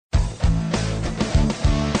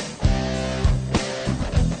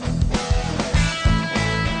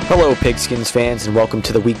Hello, Pigskins fans, and welcome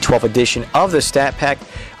to the Week 12 edition of the Stat Pack.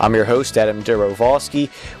 I'm your host, Adam Durovolsky.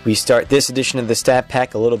 We start this edition of the Stat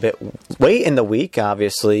Pack a little bit late in the week,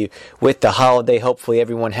 obviously, with the holiday. Hopefully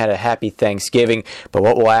everyone had a happy Thanksgiving, but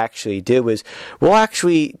what we'll actually do is we'll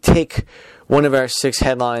actually take one of our 6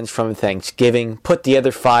 headlines from Thanksgiving, put the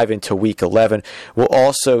other 5 into Week 11. We'll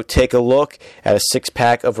also take a look at a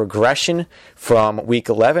 6-pack of regression from Week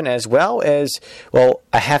 11, as well as,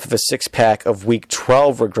 a half of a 6-pack of Week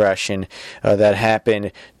 12 regression that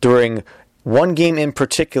happened during one game in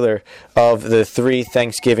particular of the 3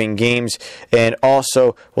 Thanksgiving games. And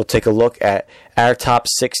also, we'll take a look at our top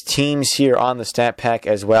 6 teams here on the Stat Pack,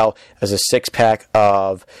 as well as a 6-pack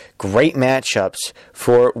of great matchups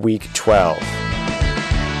for Week 12.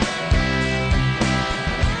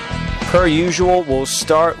 Per usual, we'll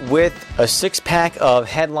start with a 6-pack of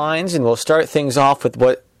headlines, and we'll start things off with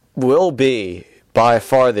what will be by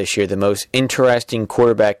far this year the most interesting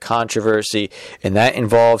quarterback controversy, and that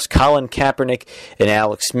involves Colin Kaepernick and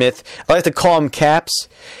Alex Smith. I like to call them Caps.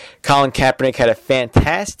 Colin Kaepernick had a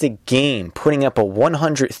fantastic game, putting up a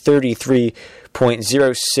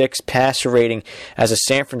 133.06 passer rating as the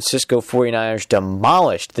San Francisco 49ers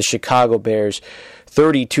demolished the Chicago Bears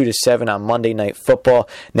 32-7 on Monday Night Football.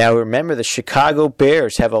 Now remember, the Chicago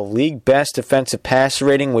Bears have a league best defensive passer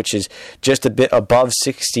rating, which is just a bit above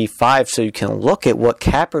 65, so you can look at what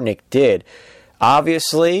Kaepernick did.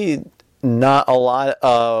 Obviously, not a lot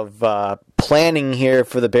of planning here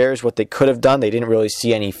for the Bears, what they could have done. They didn't really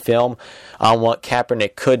see any film on what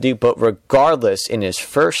Kaepernick could do, but regardless, in his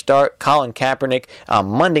first start, Colin Kaepernick on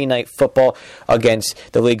Monday Night Football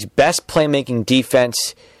against the league's best playmaking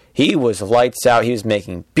defense, he was lights out. He was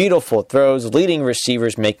making beautiful throws, leading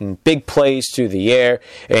receivers, making big plays through the air,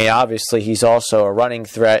 and obviously he's also a running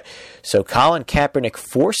threat. So Colin Kaepernick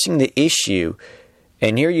forcing the issue,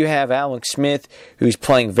 and here you have Alex Smith, who's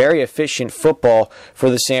playing very efficient football for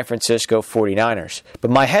the San Francisco 49ers.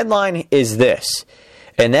 But my headline is this,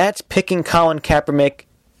 and that's picking Colin Kaepernick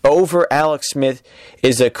over Alex Smith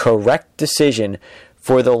is a correct decision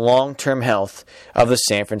for the long-term health of the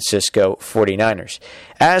San Francisco 49ers.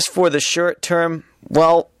 As for the short term,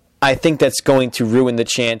 I think that's going to ruin the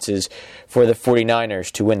chances for the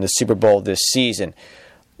 49ers to win the Super Bowl this season.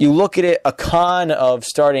 You look at it, a con of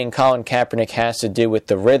starting Colin Kaepernick has to do with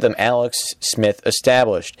the rhythm Alex Smith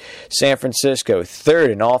established. San Francisco, third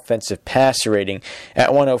in offensive passer rating at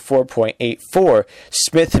 104.84.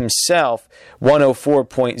 Smith himself,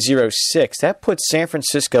 104.06. That puts San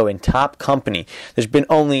Francisco in top company. There's been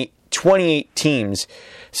only 28 teams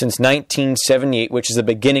since 1978, which is the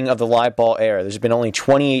beginning of the live ball era. There's been only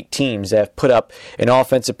 28 teams that have put up an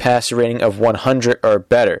offensive passer rating of 100 or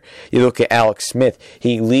better. You look at Alex Smith,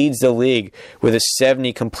 he leads the league with a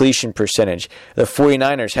 70 completion percentage. The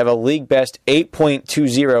 49ers have a league best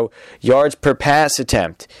 8.20 yards per pass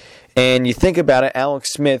attempt. And you think about it,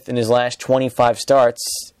 Alex Smith in his last 25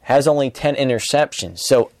 starts has only 10 interceptions.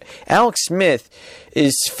 So Alex Smith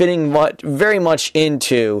is fitting very much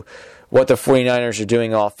into what the 49ers are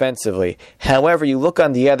doing offensively. However, you look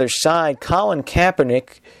on the other side, Colin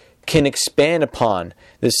Kaepernick can expand upon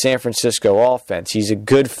the San Francisco offense. He's a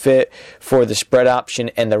good fit for the spread option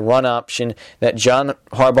and the run option that John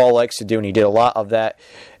Harbaugh likes to do, and he did a lot of that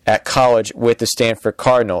at college with the Stanford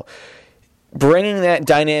Cardinal. Bringing that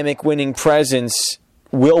dynamic winning presence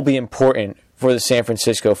will be important for the San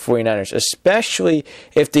Francisco 49ers, especially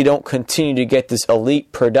if they don't continue to get this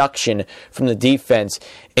elite production from the defense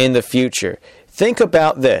in the future. Think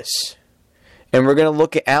about this, and we're going to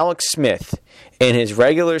look at Alex Smith in his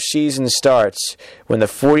regular season starts when the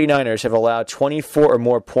 49ers have allowed 24 or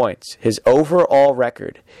more points. His overall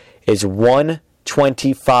record is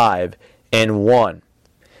 125-1.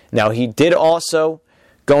 Now, he did also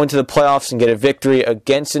go into the playoffs and get a victory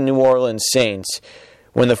against the New Orleans Saints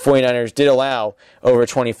when the 49ers did allow over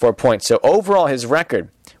 24 points. So overall, his record,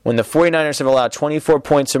 when the 49ers have allowed 24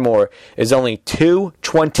 points or more, is only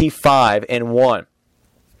 225-1.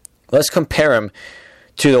 Let's compare him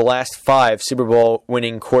to the last 5 Super Bowl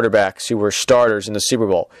winning quarterbacks who were starters in the Super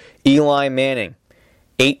Bowl. Eli Manning,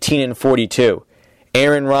 18-42.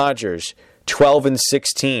 Aaron Rodgers,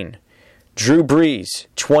 12-16. Drew Brees,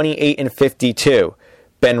 28-52.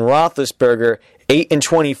 Ben Roethlisberger,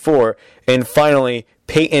 8-24. And finally,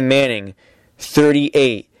 Peyton Manning,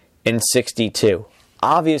 38-62.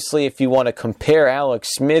 obviously, if you want to compare Alex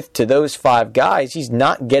Smith to those 5 guys, he's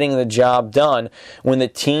not getting the job done when the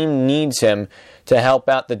team needs him to help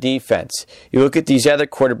out the defense. You look at these other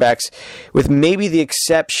quarterbacks, with maybe the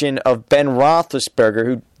exception of Ben Roethlisberger,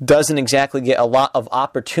 who doesn't exactly get a lot of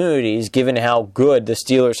opportunities given how good the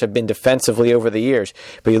Steelers have been defensively over the years.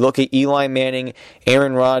 But you look at Eli Manning,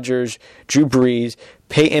 Aaron Rodgers, Drew Brees,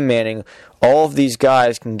 Peyton Manning, all of these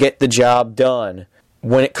guys can get the job done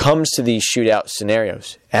when it comes to these shootout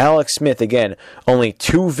scenarios. Alex Smith, again, only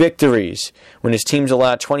 2 victories when his team's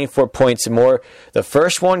allowed 24 points or more. The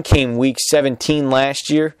first one came week 17 last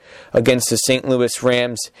year against the St. Louis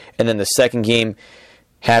Rams, and then the second game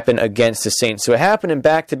happened against the Saints. So it happened in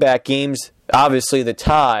back-to-back games. Obviously, the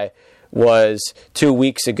tie was 2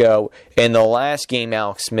 weeks ago, and the last game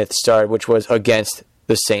Alex Smith started, which was against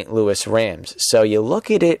the St. Louis Rams. So you look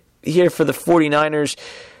at it here for the 49ers,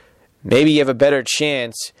 maybe you have a better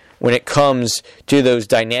chance when it comes to those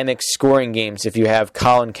dynamic scoring games if you have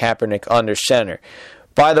Colin Kaepernick under center.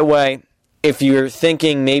 By the way, if you're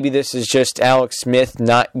thinking maybe this is just Alex Smith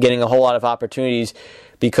not getting a whole lot of opportunities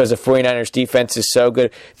because the 49ers defense is so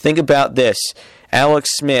good, think about this. Alex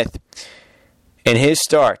Smith, in his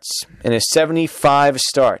starts, in his 75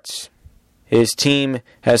 starts, his team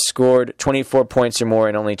has scored 24 points or more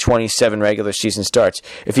in only 27 regular season starts.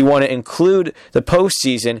 If you want to include the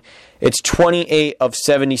postseason, it's 28 of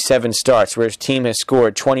 77 starts where his team has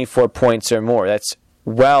scored 24 points or more. That's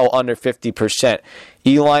well under 50%.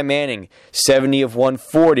 Eli Manning, 70 of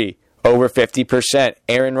 140, over 50%.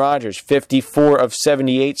 Aaron Rodgers, 54 of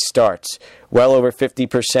 78 starts, well over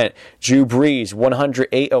 50%. Drew Brees,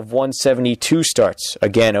 108 of 172 starts,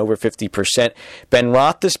 again over 50%. Ben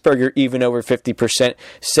Roethlisberger, even over 50%,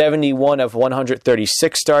 71 of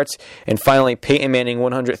 136 starts. And finally, Peyton Manning,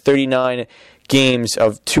 139 games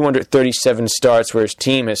of 237 starts where his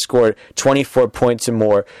team has scored 24 points or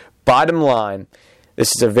more. Bottom line,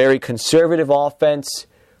 this is a very conservative offense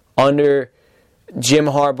under Jim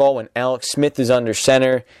Harbaugh when Alex Smith is under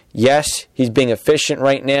center. Yes, he's being efficient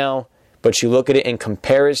right now, but you look at it in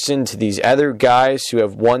comparison to these other guys who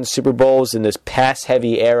have won Super Bowls in this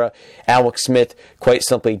pass-heavy era, Alex Smith quite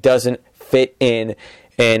simply doesn't fit in.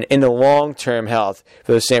 And in the long-term health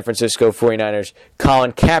for the San Francisco 49ers,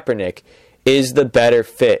 Colin Kaepernick is the better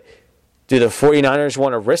fit. Do the 49ers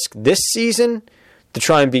want to risk this season to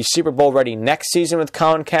try and be Super Bowl ready next season with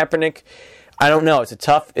Colin Kaepernick? I don't know.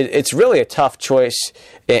 It's really a tough choice.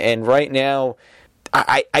 And right now,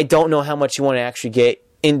 I don't know how much you want to actually get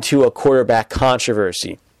into a quarterback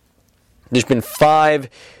controversy. There's been 5,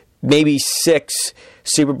 maybe 6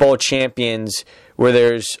 Super Bowl champions where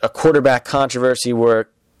there's a quarterback controversy where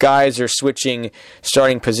guys are switching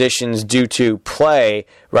starting positions due to play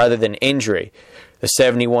rather than injury. The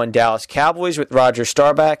 71 Dallas Cowboys with Roger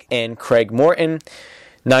Staubach and Craig Morton.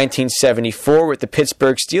 1974 with the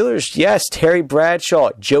Pittsburgh Steelers. Yes, Terry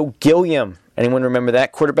Bradshaw, Joe Gilliam. Anyone remember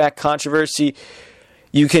that quarterback controversy?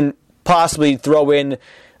 You can possibly throw in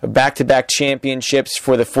back-to-back championships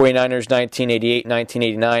for the 49ers 1988,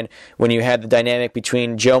 1989 when you had the dynamic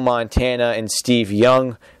between Joe Montana and Steve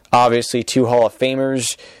Young. Obviously, 2 Hall of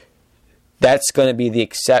Famers. That's going to be the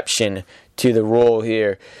exception to the rule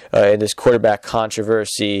here in this quarterback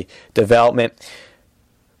controversy development.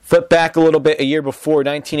 Flip back a little bit, a year before,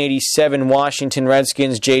 1987, Washington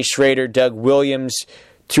Redskins, Jay Schrader, Doug Williams,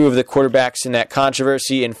 2 of the quarterbacks in that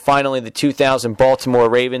controversy. And finally, the 2000 Baltimore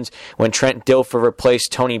Ravens, when Trent Dilfer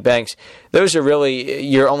replaced Tony Banks. Those are really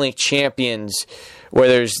your only champions where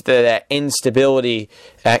there's that instability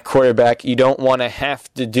at quarterback. You don't want to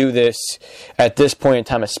have to do this at this point in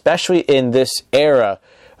time, especially in this era.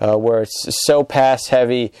 Where it's so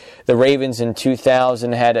pass-heavy. The Ravens in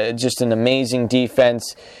 2000 had just an amazing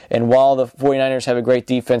defense. And while the 49ers have a great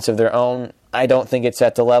defense of their own, I don't think it's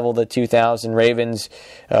at the level of the 2000 Ravens.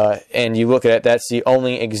 And you look at it, that's the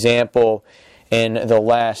only example in the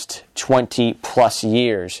last 20-plus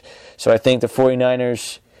years. So I think the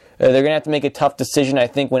 49ers, they're going to have to make a tough decision. I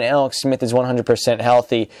think when Alex Smith is 100%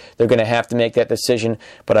 healthy, they're going to have to make that decision.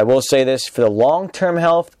 But I will say this, for the long-term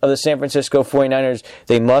health of the San Francisco 49ers,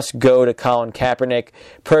 they must go to Colin Kaepernick.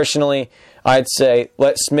 Personally, I'd say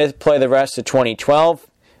let Smith play the rest of 2012,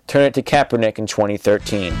 turn it to Kaepernick in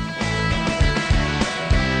 2013.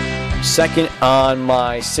 Second on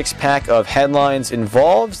my 6-pack of headlines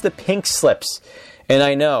involves the pink slips. And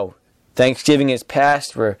I know, Thanksgiving is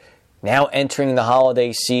past, we're now entering the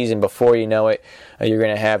holiday season. Before you know it, you're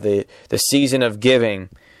going to have the season of giving.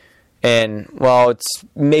 And while it's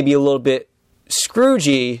maybe a little bit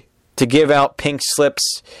Scroogey to give out pink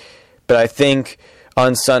slips, but I think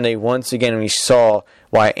on Sunday, once again, we saw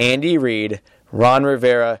why Andy Reid, Ron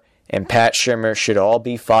Rivera, and Pat Shurmur should all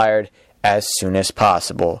be fired as soon as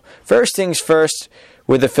possible. First things first,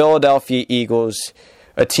 with the Philadelphia Eagles,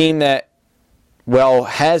 a team that, well,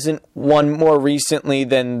 hasn't won more recently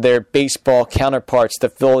than their baseball counterparts, the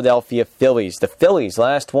Philadelphia Phillies. The Phillies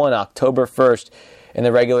last won October 1st in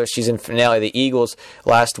the regular season finale. The Eagles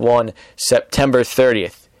last won September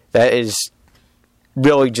 30th. That is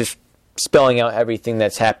really just spelling out everything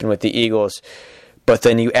that's happened with the Eagles. But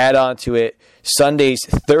then you add on to it Sunday's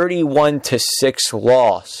 31-6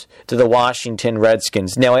 loss to the Washington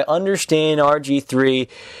Redskins. Now, I understand RG3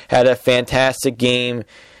 had a fantastic game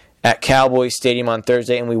at Cowboys Stadium on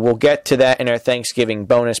Thursday, and we will get to that in our Thanksgiving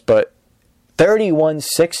bonus, but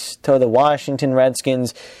 31-6 to the Washington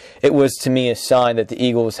Redskins, it was to me a sign that the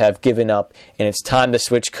Eagles have given up, and it's time to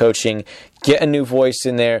switch coaching, get a new voice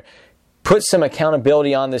in there, put some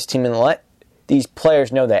accountability on this team, and let these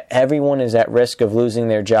players know that everyone is at risk of losing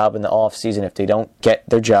their job in the offseason if they don't get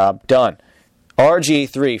their job done.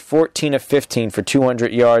 RG3, 14 of 15 for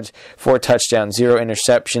 200 yards, 4 touchdowns, 0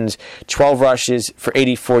 interceptions, 12 rushes for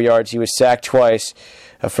 84 yards. He was sacked twice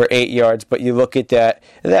for 8 yards, but you look at that,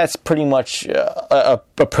 that's pretty much a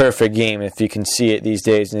perfect game if you can see it these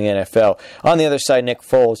days in the NFL. On the other side, Nick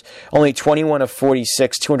Foles, only 21 of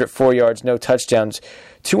 46, 204 yards, no touchdowns,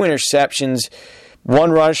 2 interceptions,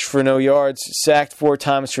 1 rush for no yards, sacked 4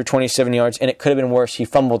 times for 27 yards, and it could have been worse. He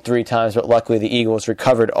fumbled 3 times, but luckily the Eagles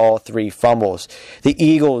recovered all 3 fumbles. The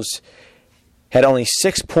Eagles had only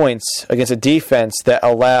 6 points against a defense that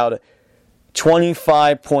allowed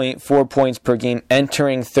 25.4 points per game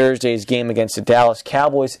entering Thursday's game against the Dallas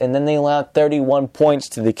Cowboys, and then they allowed 31 points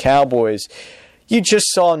to the Cowboys. You just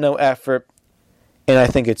saw no effort, and I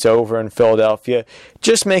think it's over in Philadelphia.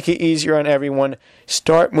 Just make it easier on everyone.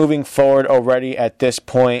 Start moving forward already at this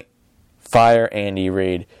point. Fire Andy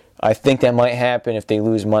Reid. I think that might happen if they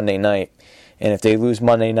lose Monday night. And if they lose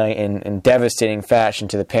Monday night in devastating fashion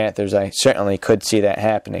to the Panthers, I certainly could see that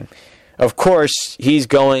happening. Of course, he's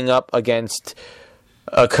going up against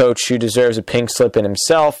a coach who deserves a pink slip in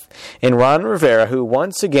himself, in Ron Rivera, who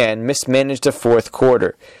once again mismanaged the fourth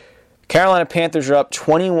quarter. Carolina Panthers are up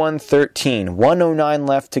 21-13, 1:09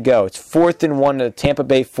 left to go. It's 4th and 1 to the Tampa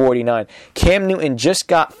Bay 49. Cam Newton just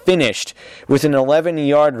got finished with an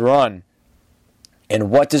 11-yard run.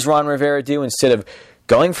 And what does Ron Rivera do? Instead of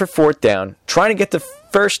going for 4th down, trying to get the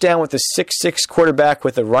first down with a 6'6 quarterback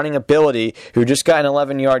with a running ability who just got an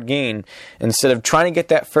 11-yard gain, instead of trying to get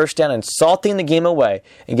that first down and salting the game away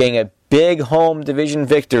and getting a big home division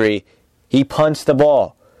victory, he punts the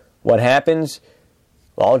ball. What happens?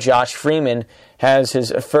 Well, Josh Freeman has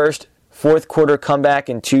his first fourth quarter comeback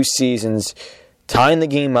in 2 seasons, tying the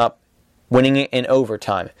game up, winning it in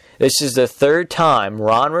overtime. This is the 3rd time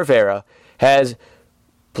Ron Rivera has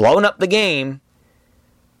blown up the game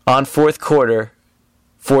on fourth quarter,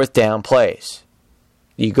 4th down plays.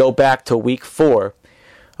 You go back to week 4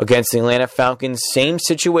 against the Atlanta Falcons, same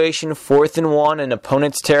situation, 4th and 1 in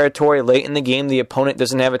opponent's territory. Late in the game, the opponent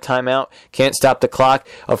doesn't have a timeout, can't stop the clock.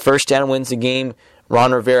 A first down wins the game.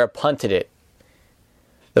 Ron Rivera punted it.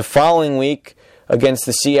 The following week, against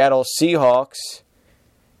the Seattle Seahawks,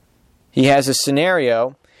 he has a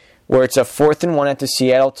scenario where it's a 4th and 1 at the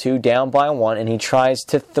Seattle 2, down by 1, and he tries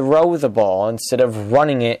to throw the ball instead of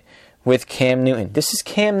running it with Cam Newton. This is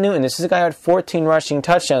Cam Newton. This is a guy who had 14 rushing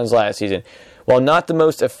touchdowns last season. While not the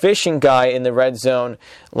most efficient guy in the red zone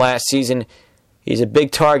last season, he's a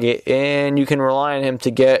big target, and you can rely on him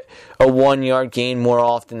to get a 1-yard gain more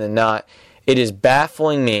often than not. It is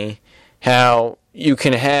baffling me how you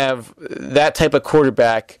can have that type of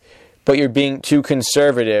quarterback, but you're being too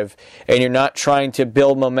conservative, and you're not trying to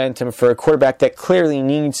build momentum for a quarterback that clearly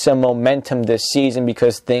needs some momentum this season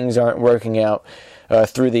because things aren't working out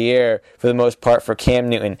through the air for the most part for Cam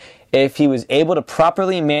Newton. If he was able to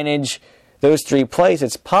properly manage those 3 plays,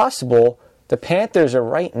 it's possible the Panthers are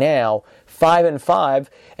right now 5-5,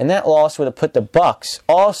 and that loss would have put the Bucs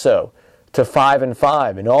also to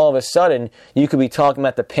 5-5, and all of a sudden you could be talking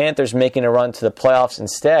about the Panthers making a run to the playoffs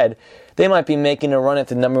instead. They might be making a run at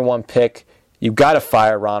the number 1 pick. You've got to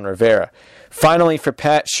fire Ron Rivera. Finally, for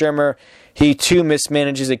Pat Shurmur, he too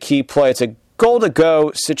mismanages a key play. It's a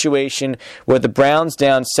goal-to-go situation with the Browns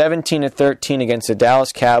down 17-13 against the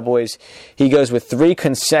Dallas Cowboys. He goes with 3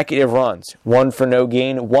 consecutive runs, 1 for no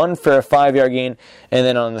gain, 1 for a 5-yard gain, and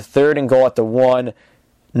then on the 3rd and goal at the 1,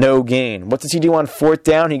 no gain. What does he do on 4th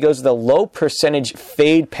down? He goes with a low percentage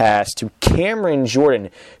fade pass to Cameron Jordan,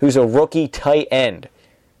 who's a rookie tight end.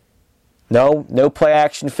 No play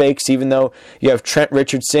action fakes, even though you have Trent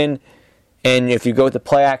Richardson. And if you go with the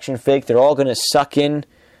play action fake, they're all going to suck in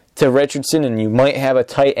to Richardson, and you might have a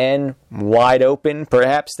tight end wide open.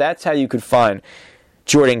 Perhaps that's how you could find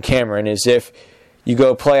Jordan Cameron, as if you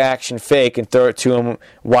go play action fake and throw it to him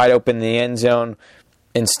wide open in the end zone.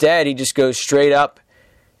 Instead, he just goes straight up,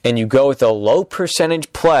 and you go with a low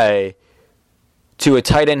percentage play to a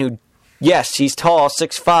tight end who, yes, he's tall,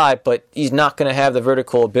 6'5", but he's not going to have the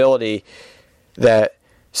vertical ability that,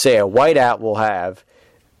 say, a wideout will have.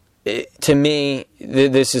 To me,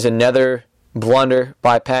 this is another blunder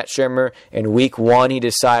by Pat Shurmur. In week 1, he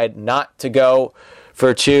decided not to go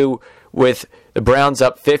for 2 with the Browns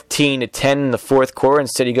up 15-10 in the fourth quarter.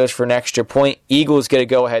 Instead, he goes for an extra point. Eagles get a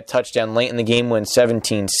go-ahead touchdown late in the game, win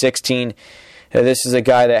 17-16. This is a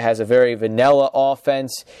guy that has a very vanilla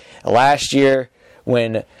offense. Last year,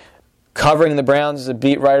 when covering the Browns as a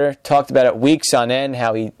beat writer, talked about it weeks on end,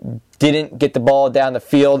 how he didn't get the ball down the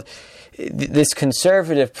field. This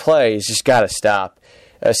conservative play has just got to stop,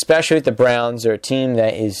 especially with the Browns. They're a team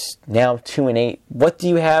that is now 2-8. What do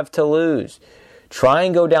you have to lose? Try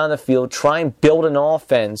and go down the field. Try and build an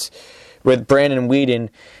offense with Brandon Weeden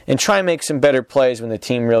and try and make some better plays when the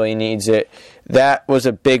team really needs it. That was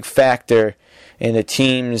a big factor in the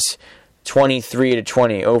team's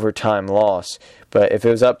 23-20 overtime loss. But if it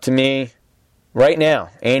was up to me, right now,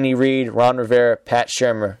 Andy Reid, Ron Rivera, Pat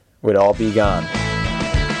Shurmur would all be gone.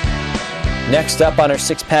 Next up on our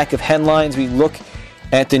six-pack of headlines, we look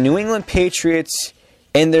at the New England Patriots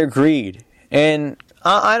and their greed. And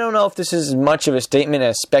I don't know if this is as much of a statement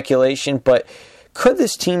as speculation, but could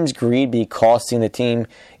this team's greed be costing the team?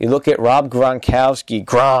 You look at Rob Gronkowski.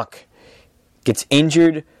 Gronk gets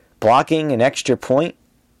injured blocking an extra point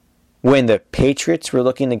when the Patriots were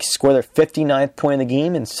looking to score their 59th point of the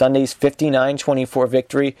game in Sunday's 59-24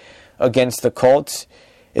 victory against the Colts.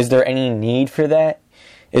 Is there any need for that?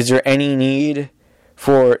 Is there any need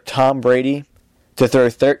for Tom Brady to throw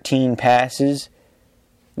 13 passes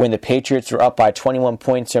when the Patriots were up by 21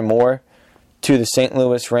 points or more to the St.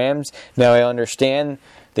 Louis Rams? Now, I understand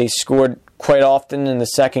they scored quite often in the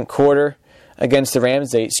second quarter against the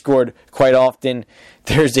Rams. They scored quite often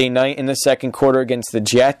Thursday night in the second quarter against the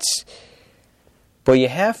Jets. But you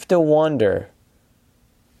have to wonder,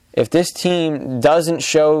 if this team doesn't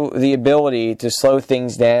show the ability to slow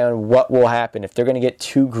things down, what will happen? If they're going to get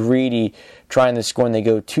too greedy trying to score and they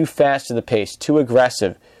go too fast to the pace, too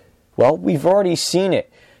aggressive. Well, we've already seen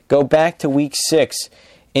it. Go back to week 6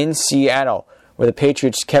 in Seattle, where the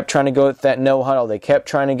Patriots kept trying to go with that no huddle. They kept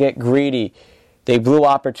trying to get greedy. They blew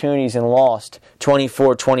opportunities and lost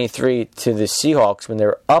 24-23 to the Seahawks when they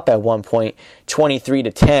were up at one point,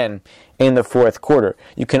 23-10 in the fourth quarter.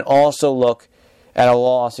 You can also look at a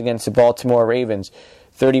loss against the Baltimore Ravens,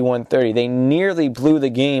 31-30. They nearly blew the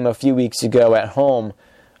game a few weeks ago at home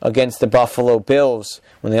against the Buffalo Bills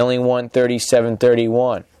when they only won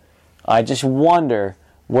 37-31. I just wonder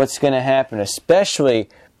what's going to happen, especially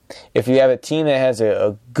if you have a team that has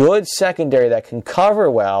a good secondary that can cover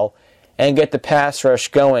well and get the pass rush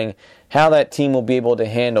going, how that team will be able to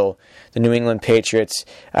handle the New England Patriots.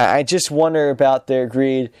 I just wonder about their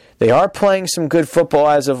greed. They are playing some good football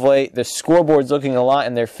as of late. The scoreboard's looking a lot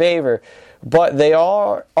in their favor, but they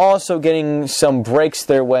are also getting some breaks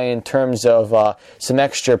their way in terms of some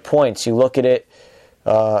extra points. You look at it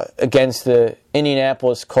against the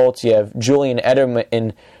Indianapolis Colts, you have Julian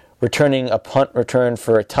Edelman returning a punt return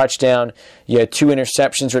for a touchdown. You had 2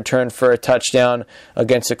 interceptions returned for a touchdown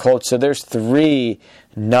against the Colts. So there's 3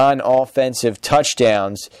 non-offensive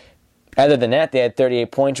touchdowns. Other than that, they had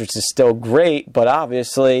 38 points, which is still great, but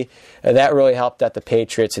obviously that really helped out the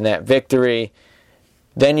Patriots in that victory.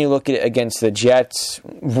 Then you look at it against the Jets.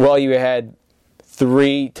 Well, you had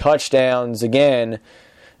 3 touchdowns again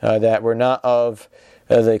that were not of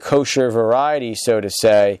the kosher variety, so to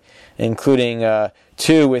say, including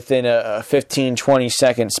 2 within a 15-20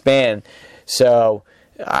 second span. So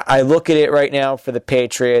I look at it right now for the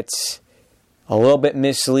Patriots, a little bit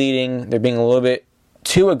misleading. They're being a little bit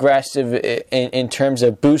too aggressive in terms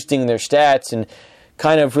of boosting their stats and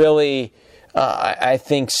kind of really, I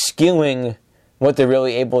think, skewing what they're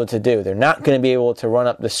really able to do. They're not going to be able to run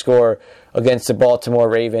up the score against the Baltimore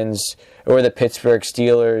Ravens or the Pittsburgh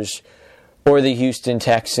Steelers or the Houston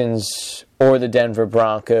Texans or the Denver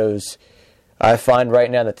Broncos. I find right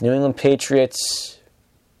now that the New England Patriots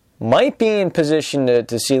might be in position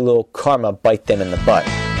to see a little karma bite them in the butt.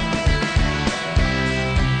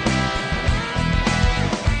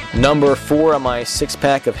 Number 4 on my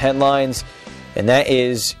 6-pack of headlines, and that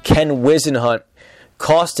is Ken Whisenhunt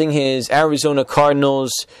costing his Arizona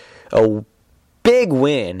Cardinals a big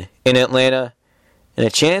win in Atlanta and a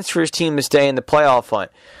chance for his team to stay in the playoff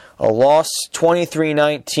hunt. A loss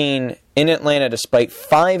 23-19 in Atlanta despite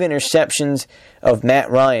 5 interceptions of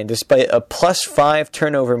Matt Ryan, despite a +5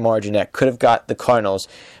 turnover margin that could have got the Cardinals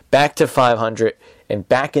back to 500 and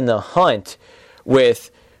back in the hunt with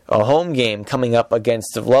a home game coming up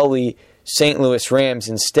against the lowly St. Louis Rams.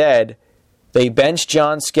 Instead, they benched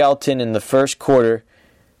John Skelton in the first quarter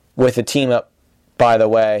with the team up, by the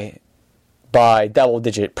way, by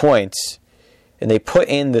double-digit points. And they put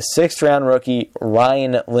in the 6th-round rookie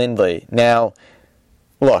Ryan Lindley. Now,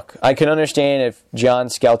 look, I can understand if John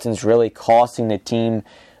Skelton's really costing the team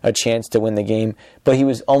a chance to win the game, but he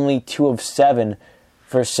was only 2 of 7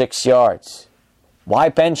 for 6 yards. Why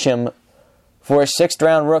bench him for a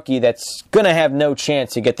 6th-round rookie that's going to have no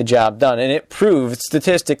chance to get the job done? And it proved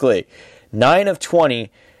statistically 9 of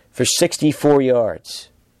 20 for 64 yards.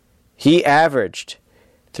 He averaged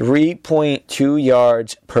 3.2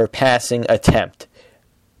 yards per passing attempt.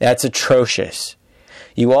 That's atrocious.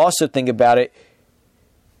 You also think about it,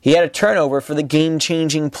 he had a turnover for the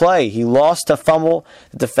game-changing play. He lost a fumble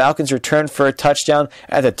that the Falcons returned for a touchdown.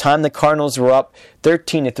 At the time, the Cardinals were up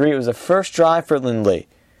 13-3. It was the first drive for Lindley.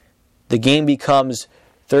 The game becomes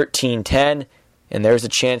 13-10, and there's a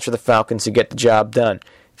chance for the Falcons to get the job done.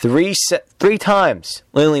 Three times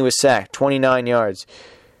Lindley was sacked, 29 yards.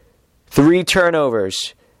 3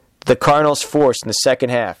 turnovers the Cardinals forced in the second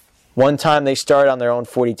half. One time they started on their own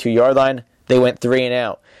 42-yard line. They went 3 and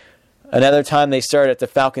out. Another time they started at the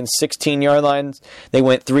Falcons' 16-yard lines. They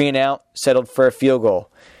went 3 and out, settled for a field goal.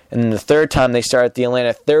 And then the third time they started at the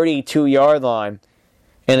Atlanta 32-yard line,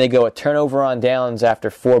 and they go a turnover on downs after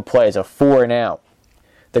 4 plays, a 4 and out.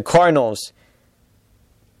 The Cardinals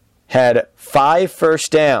had 5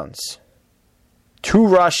 first downs, 2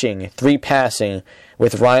 rushing, 3 passing,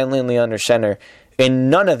 with Ryan Lindley under center, and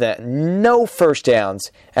none of that, no first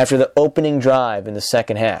downs after the opening drive in the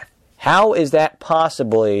second half. How is that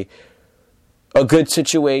possibly a good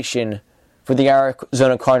situation for the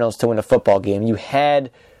Arizona Cardinals to win a football game? You had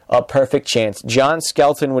a perfect chance. John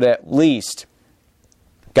Skelton would at least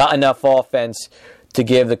got enough offense to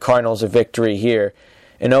give the Cardinals a victory here.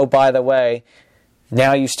 And oh, by the way,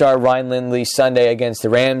 now you start Ryan Lindley Sunday against the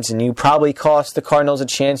Rams, and you probably cost the Cardinals a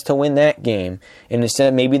chance to win that game. And instead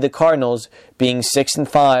of maybe the Cardinals being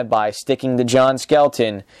 6-5 by sticking to John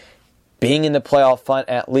Skelton, being in the playoff hunt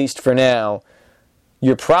at least for now,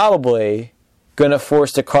 you're probably going to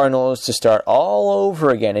force the Cardinals to start all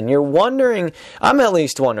over again. And you're wondering, I'm at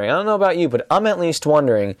least wondering, I don't know about you, but I'm at least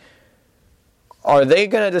wondering, are they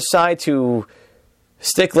going to decide to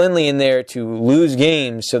stick Lindley in there to lose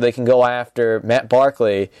games so they can go after Matt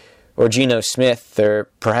Barkley or Geno Smith or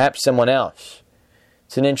perhaps someone else?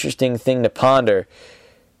 It's an interesting thing to ponder.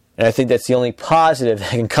 And I think that's the only positive that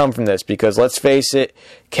can come from this, because let's face it,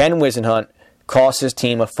 Ken Whisenhunt cost his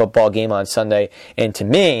team a football game on Sunday, and to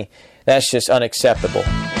me, that's just unacceptable.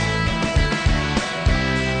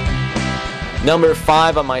 Number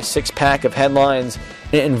 5 on my 6-pack of headlines,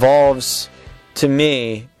 it involves, to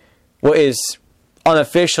me, what is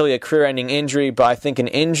unofficially a career-ending injury, but I think an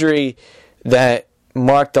injury that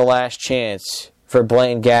marked the last chance for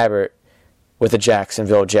Blaine Gabbert with the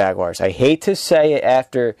Jacksonville Jaguars. I hate to say it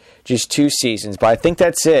after just 2 seasons, but I think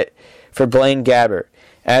that's it for Blaine Gabbert.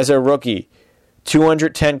 As a rookie,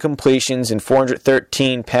 210 completions and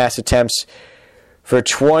 413 pass attempts for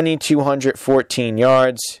 2,214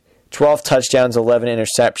 yards, 12 touchdowns, 11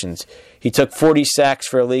 interceptions. He took 40 sacks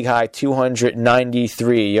for a league-high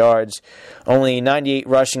 293 yards, only 98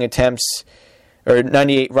 rushing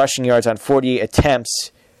yards on 48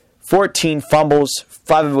 attempts, 14 fumbles,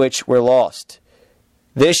 5 of which were lost.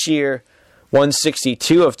 This year,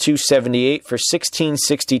 162 of 278 for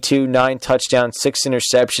 1,662, 9 touchdowns, 6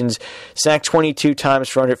 interceptions, sacked 22 times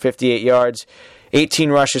for 158 yards,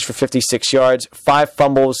 18 rushes for 56 yards, 5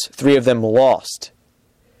 fumbles, 3 of them lost.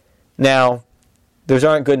 Now, those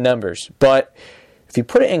aren't good numbers, but if you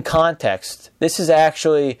put it in context, this is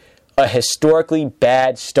actually a historically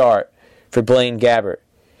bad start for Blaine Gabbert.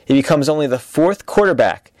 He becomes only the 4th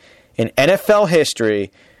quarterback in NFL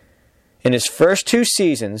history in his first 2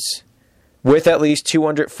 seasons, with at least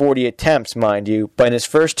 240 attempts, mind you, but in his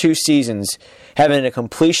first 2 seasons, having a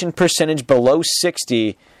completion percentage below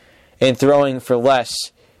 60 and throwing for less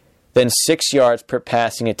than 6 yards per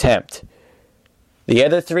passing attempt. The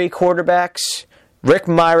other 3 quarterbacks, Rick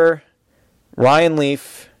Mirer, Ryan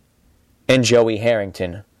Leaf, and Joey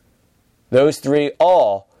Harrington. Those 3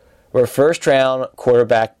 all were first-round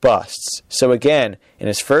quarterback busts. So again, in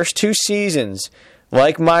his first 2 seasons,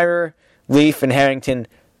 like Mirer, Leaf, and Harrington,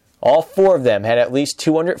 all 4 of them had at least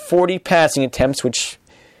 240 passing attempts, which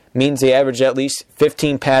means they averaged at least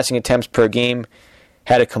 15 passing attempts per game,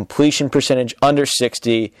 had a completion percentage under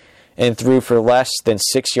 60, and threw for less than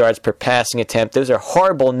 6 yards per passing attempt. Those are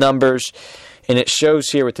horrible numbers, and it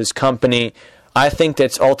shows here with his company. I think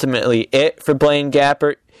that's ultimately it for Blaine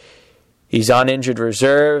Gabbert. He's on injured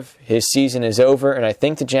reserve. His season is over, and I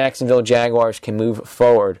think the Jacksonville Jaguars can move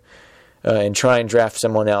forward and try and draft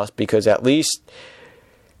someone else, because at least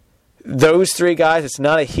those three guys, it's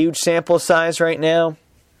not a huge sample size right now,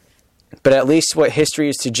 but at least what history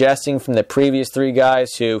is suggesting from the previous three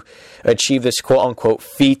guys who achieved this quote-unquote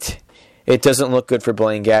feat, it doesn't look good for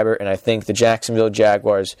Blaine Gabbert, and I think the Jacksonville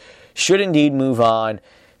Jaguars should indeed move on.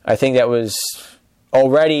 I think that was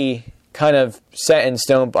already kind of set in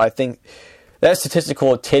stone, but I think that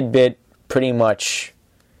statistical tidbit pretty much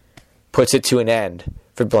puts it to an end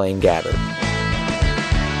for Blaine Gabbert.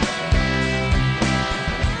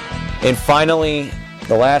 And finally,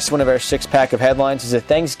 the last one of our six-pack of headlines is a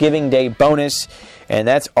Thanksgiving Day bonus, and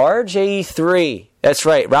that's RG3. That's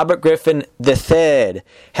right, Robert Griffin III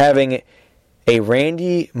having a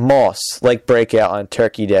Randy Moss-like breakout on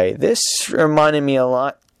Turkey Day. This reminded me a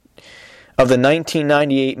lot of the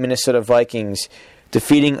 1998 Minnesota Vikings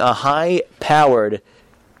defeating a high-powered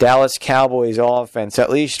Dallas Cowboys offense, at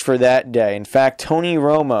least for that day. In fact, Tony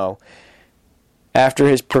Romo, after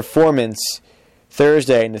his performance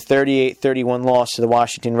Thursday in the 38-31 loss to the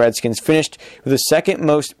Washington Redskins, finished with the second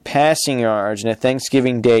most passing yards in a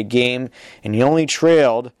Thanksgiving Day game, and he only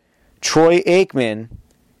trailed Troy Aikman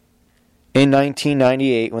in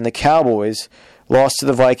 1998 when the Cowboys lost to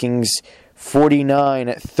the Vikings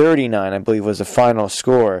 49-39, I believe was the final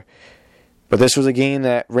score. But this was a game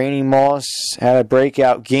that Randy Moss had a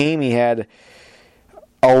breakout game. He had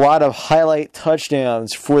a lot of highlight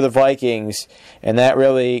touchdowns for the Vikings, and that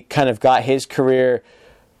really kind of got his career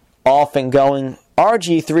off and going.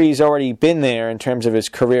 RG3's already been there in terms of his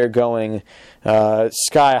career going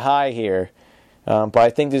sky high here. But I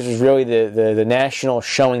think this was really the national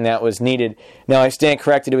showing that was needed. Now, I stand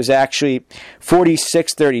corrected. It was actually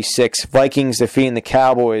 46-36, Vikings defeating the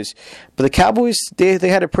Cowboys. But the Cowboys, they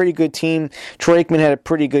had a pretty good team. Troy Aikman had a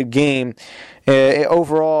pretty good game.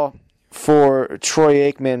 Overall, for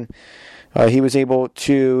Troy Aikman, he was able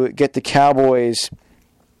to get the Cowboys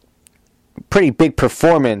pretty big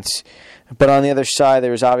performance. But on the other side,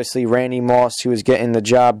 there was obviously Randy Moss who was getting the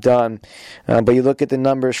job done. But you look at the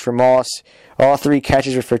numbers for Moss, all three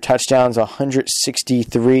catches were for touchdowns,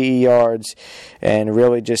 163 yards, and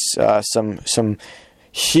really just some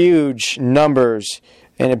huge numbers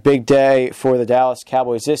and a big day for the Dallas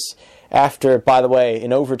Cowboys. This after, by the way,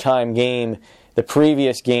 an overtime game, the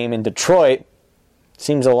previous game in Detroit.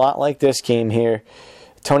 Seems a lot like this game here.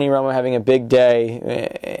 Tony Romo having a big day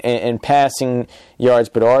in passing yards,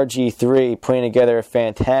 but RG3 putting together a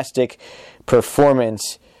fantastic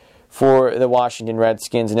performance for the Washington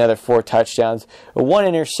Redskins. Another 4 touchdowns, 1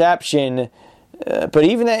 interception, but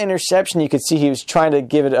even that interception, you could see he was trying to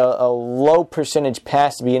give it a low percentage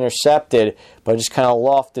pass to be intercepted, but just kind of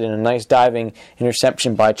lofted in a nice diving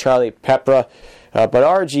interception by Charlie Peppra. But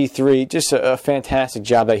RG3, just a fantastic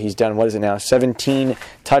job that he's done. What is it now? 17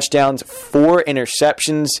 touchdowns, 4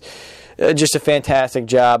 interceptions. Just a fantastic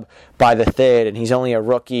job by the Thad, and he's only a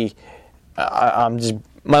rookie. My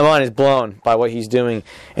mind is blown by what he's doing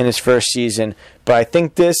in his first season. But I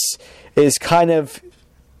think this is kind of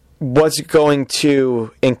what's going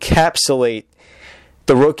to encapsulate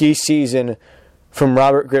the rookie season from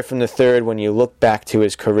Robert Griffin III when you look back to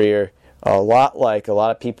his career. A lot like a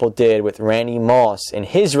lot of people did with Randy Moss in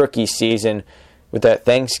his rookie season with that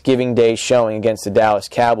Thanksgiving Day showing against the Dallas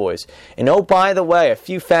Cowboys. And oh, by the way, a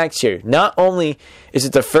few facts here. Not only is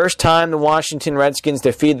it the first time the Washington Redskins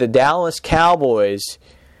defeated the Dallas Cowboys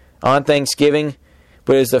on Thanksgiving,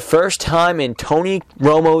 but it is the first time in Tony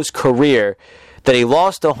Romo's career that he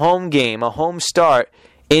lost a home game, a home start,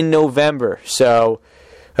 in November. So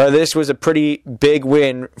this was a pretty big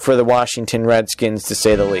win for the Washington Redskins, to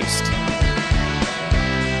say the least.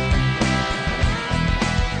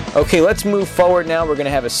 Okay, let's move forward now. We're going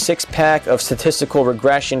to have a 6-pack of statistical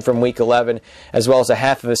regression from Week 11, as well as a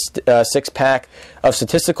half of a 6-pack of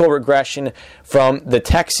statistical regression from the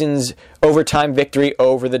Texans' overtime victory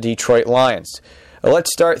over the Detroit Lions.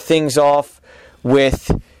 Let's start things off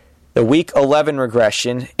with the Week 11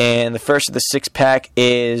 regression, and the first of the 6-pack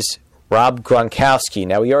is Rob Gronkowski.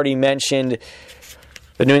 Now, we already mentioned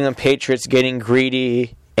the New England Patriots getting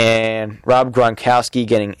greedy and Rob Gronkowski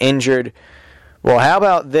getting injured. Well, how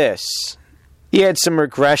about this? He had some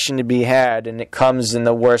regression to be had, and it comes in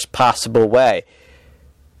the worst possible way.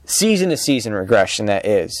 Season-to-season regression, that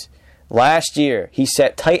is. Last year, he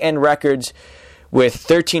set tight end records with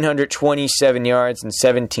 1,327 yards and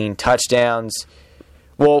 17 touchdowns.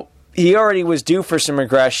 Well, he already was due for some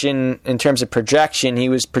regression in terms of projection. He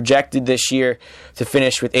was projected this year to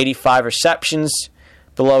finish with 85 receptions,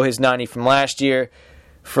 below his 90 from last year.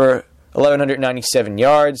 For 1,197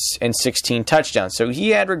 yards, and 16 touchdowns. So he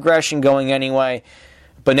had regression going anyway.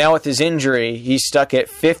 But now with his injury, he's stuck at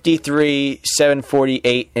 53,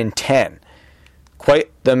 748, and 10.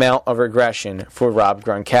 Quite the amount of regression for Rob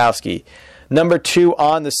Gronkowski. Number 2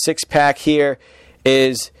 on the six-pack here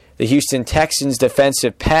is the Houston Texans'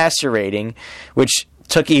 defensive passer rating, which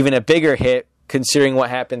took even a bigger hit considering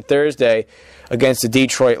what happened Thursday against the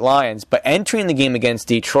Detroit Lions. But entering the game against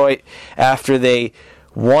Detroit after they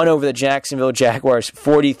won over the Jacksonville Jaguars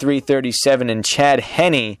 43-37, and Chad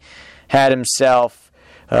Henne had himself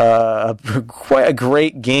quite a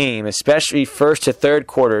great game, especially first to third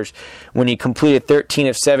quarters when he completed 13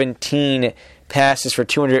 of 17 passes for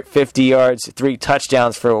 250 yards, 3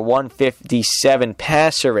 touchdowns for a 157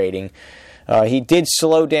 passer rating. He did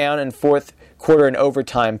slow down in fourth quarter and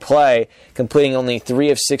overtime play, completing only 3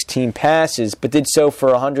 of 16 passes, but did so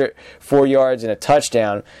for 104 yards and a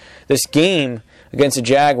touchdown. This game against the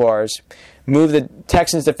Jaguars moved the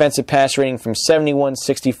Texans' defensive pass rating from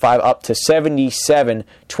 71-65 up to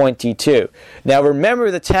 77-22. Now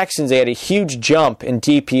remember, the Texans, they had a huge jump in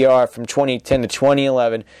DPR from 2010 to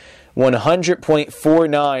 2011,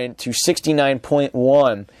 100.49 to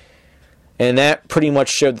 69.1. And that pretty much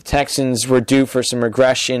showed the Texans were due for some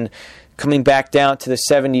regression, coming back down to the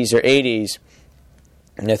 70s or 80s.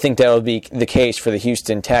 And I think that will be the case for the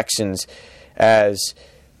Houston Texans, as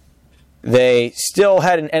they still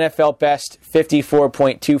had an NFL best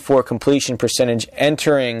 54.24 completion percentage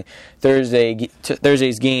entering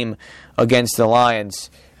Thursday's game against the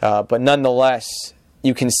Lions. But nonetheless,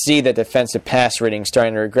 you can see that defensive pass rating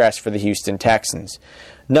starting to regress for the Houston Texans.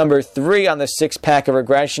 Number 3 on the six-pack of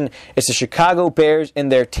regression is the Chicago Bears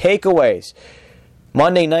and their takeaways.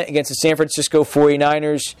 Monday night against the San Francisco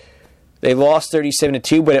 49ers, they lost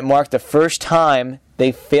 37-2, but it marked the first time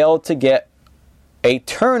they failed to get a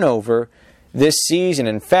turnover this season.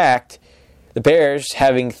 In fact, the Bears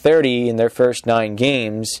having 30 in their first 9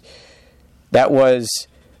 games, that was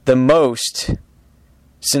the most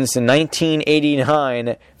since the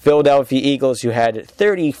 1989 Philadelphia Eagles, who had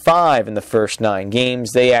 35 in the first 9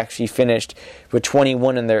 games. They actually finished with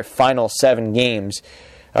 21 in their final 7 games.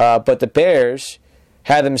 But the Bears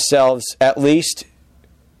had themselves at least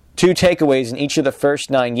 2 takeaways in each of the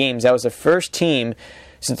first 9 games. That was the first team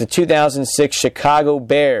since the 2006 Chicago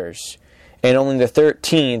Bears, and only the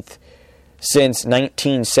 13th since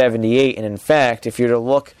 1978. And in fact, if you're to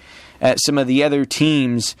look at some of the other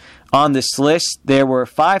teams on this list, there were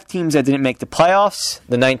 5 teams that didn't make the playoffs: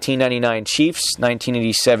 the 1999 Chiefs,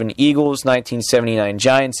 1987 Eagles, 1979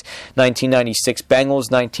 Giants, 1996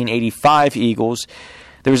 Bengals, 1985 Eagles.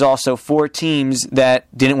 There was also 4 teams that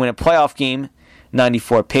didn't win a playoff game: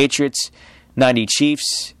 94 Patriots, 90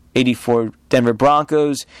 Chiefs, 84 Denver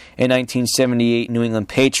Broncos, and 1978 New England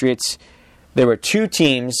Patriots. There were 2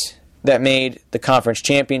 teams that made the conference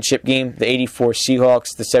championship game: the 84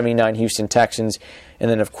 Seahawks, the 79 Houston Texans, and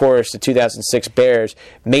then, of course, the 2006 Bears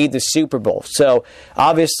made the Super Bowl. So,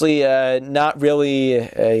 obviously, not really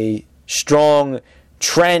a strong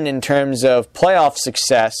trend in terms of playoff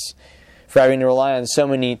success for having to rely on so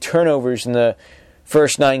many turnovers in the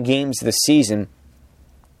first 9 games of the season.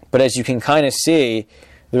 But as you can kind of see,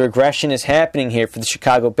 the regression is happening here for the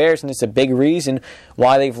Chicago Bears, and it's a big reason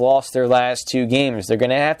why they've lost their last 2 games. They're going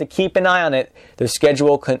to have to keep an eye on it. Their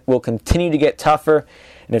schedule will continue to get tougher,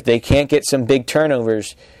 and if they can't get some big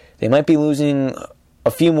turnovers, they might be losing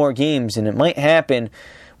a few more games, and it might happen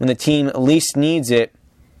when the team least needs it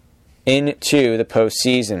into the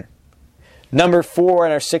postseason. Number 4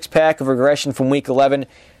 on our 6-pack of regression from Week 11,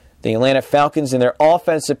 the Atlanta Falcons and their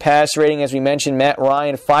offensive pass rating. As we mentioned, Matt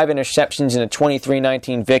Ryan, 5 interceptions in a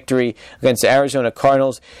 23-19 victory against the Arizona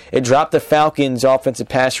Cardinals. It dropped the Falcons' offensive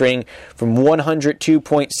pass rating from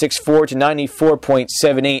 102.64 to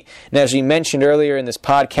 94.78. And as we mentioned earlier in this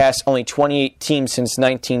podcast, only 28 teams since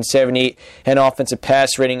 1978 had an offensive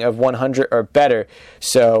pass rating of 100 or better.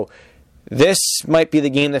 So this might be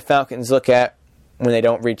the game the Falcons look at when they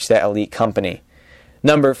don't reach that elite company.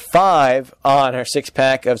 Number 5 on our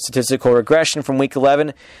 6-pack of statistical regression from Week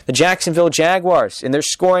 11, the Jacksonville Jaguars and their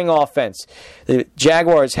scoring offense. The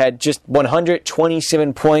Jaguars had just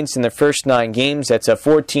 127 points in their first 9 games. That's a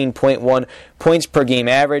 14.1 points per game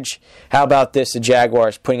average. How about this? The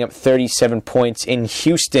Jaguars putting up 37 points in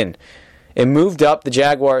Houston. It moved up the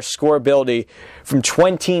Jaguars' scoreability from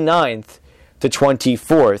 29th to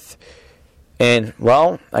 24th. And,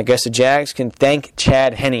 well, I guess the Jags can thank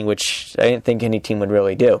Chad Henne, which I didn't think any team would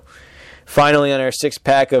really do. Finally, on our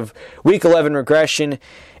 6-pack of Week 11 regression,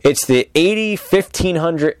 it's the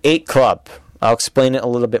 80-1508 club. I'll explain it a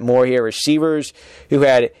little bit more here. Receivers who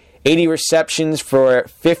had 80 receptions for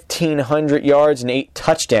 1,500 yards and 8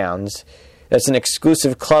 touchdowns. That's an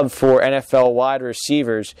exclusive club for NFL wide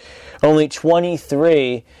receivers. Only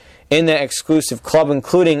 23 in that exclusive club,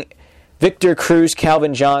 including Victor Cruz,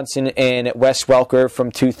 Calvin Johnson, and Wes Welker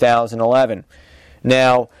from 2011.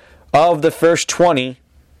 Now, of the first 20,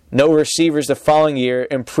 no receivers the following year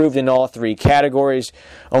improved in all 3 categories.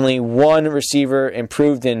 Only one receiver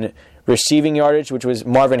improved in receiving yardage, which was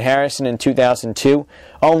Marvin Harrison in 2002.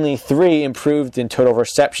 Only 3 improved in total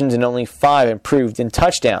receptions, and only 5 improved in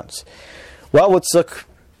touchdowns. Well, let's look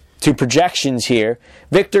to projections here.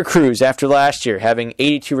 Victor Cruz, after last year, having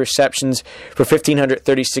 82 receptions for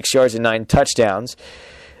 1,536 yards and 9 touchdowns.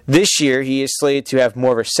 This year, he is slated to have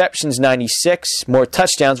more receptions, 96, more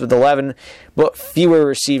touchdowns with 11, but fewer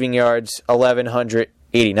receiving yards,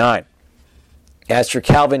 1,189. As for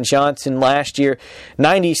Calvin Johnson, last year,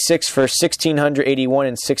 96 for 1,681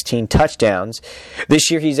 and 16 touchdowns.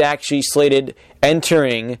 This year, he's actually slated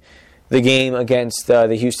entering the game against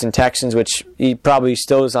the Houston Texans, which he probably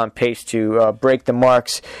still is on pace to break the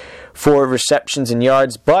marks for receptions and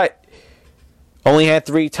yards, but only had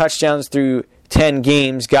 3 touchdowns through 10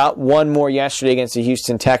 games, got 1 more yesterday against the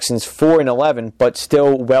Houston Texans, 4-11, but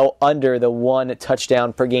still well under the 1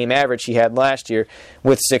 touchdown per game average he had last year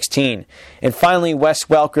with 16. And finally, Wes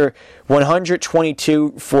Welker,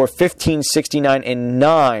 122 for 1,569 and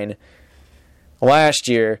 9 last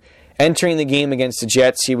year. Entering the game against the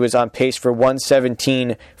Jets, he was on pace for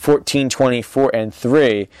 117, 14, 24, and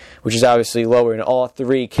 3, which is obviously lower in all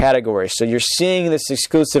 3 categories. So you're seeing this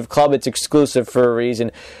exclusive club. It's exclusive for a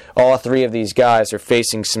reason. All 3 of these guys are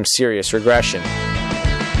facing some serious regression.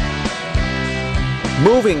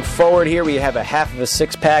 Moving forward here, we have a half of a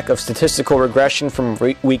 6-pack of statistical regression from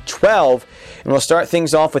Week 12, and we'll start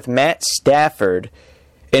things off with Matt Stafford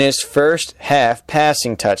in his first half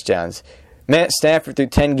passing touchdowns. Matt Stafford, through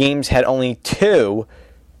 10 games, had only 2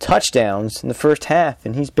 touchdowns in the first half,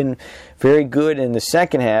 and he's been very good in the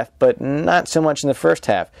second half, but not so much in the first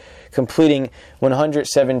half, completing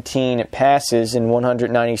 117 passes in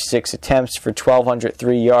 196 attempts for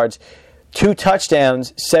 1,203 yards, 2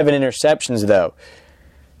 touchdowns, 7 interceptions, though.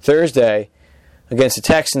 Thursday, against the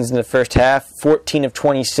Texans in the first half, 14 of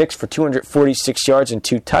 26 for 246 yards and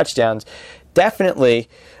 2 touchdowns. Definitely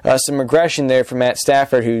some regression there for Matt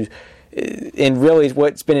Stafford, who in really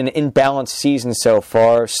what's been an imbalanced season so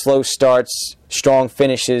far. Slow starts, strong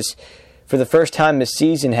finishes. For the first time this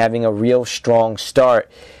season, having a real strong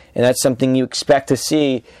start. And that's something you expect to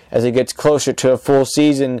see as it gets closer to a full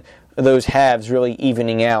season, those halves really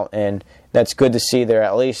evening out. And that's good to see there,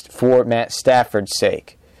 at least for Matt Stafford's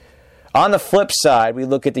sake. On the flip side, we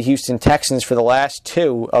look at the Houston Texans for the last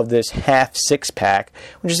 2 of this half 6-pack,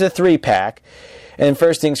 which is a 3-pack. And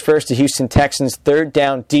first things first, the Houston Texans' third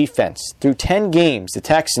down defense. Through 10 games, the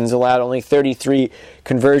Texans allowed only 33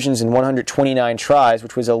 conversions in 129 tries,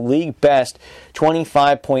 which was a league best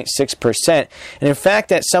 25.6%. And in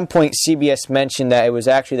fact, at some point, CBS mentioned that it was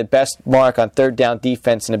actually the best mark on third down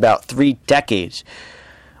defense in about 3 decades.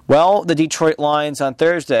 Well, the Detroit Lions on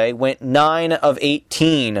Thursday went 9 of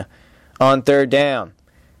 18 on third down,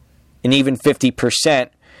 and even 50%.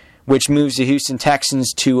 Which moves the Houston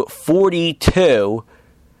Texans to 42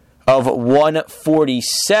 of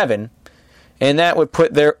 147, and that would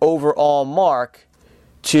put their overall mark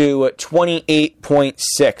to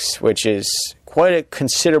 28.6, which is quite a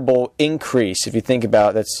considerable increase. If you think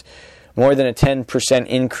about it, that's more than a 10%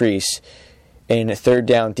 increase in third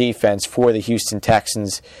down defense for the Houston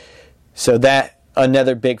Texans. So that,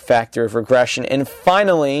 another big factor of regression. And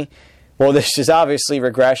finally, well, this is obviously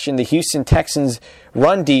regression. The Houston Texans'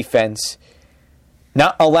 run defense,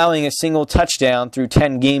 not allowing a single touchdown through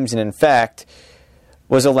 10 games, and in fact,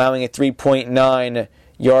 was allowing a 3.9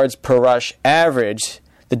 yards per rush average.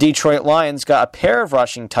 The Detroit Lions got a pair of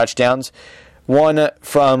rushing touchdowns, one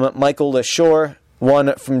from Michael LaShore,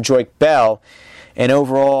 one from Joique Bell, and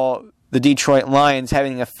overall, the Detroit Lions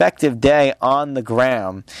having an effective day on the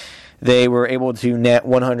ground. They were able to net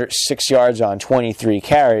 106 yards on 23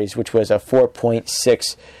 carries, which was a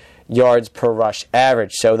 4.6 yards per rush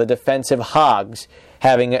average. So the defensive hogs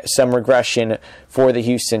having some regression for the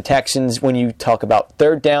Houston Texans when you talk about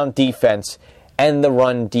third down defense and the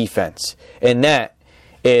run defense. And that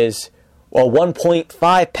is a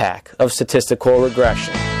 1.5-pack of statistical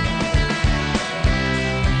regression.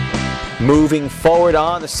 Moving forward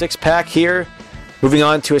on the 6-pack here, moving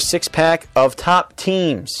on to a 6-pack of top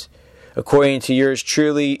teams, according to yours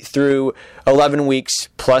truly, through 11 weeks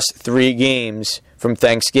plus 3 games from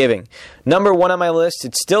Thanksgiving. Number 1 on my list,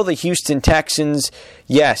 it's still the Houston Texans.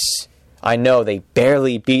 Yes, I know they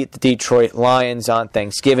barely beat the Detroit Lions on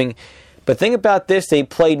Thanksgiving, But think about this. They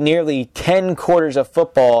played nearly 10 quarters of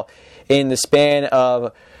football in the span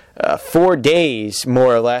of 4 days,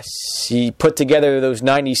 more or less. He put together those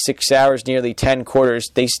 96 hours, nearly 10 quarters.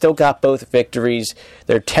 They still got both victories.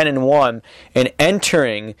 They're 10-1. And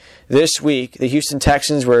entering this week, the Houston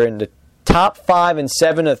Texans were in the top 5 and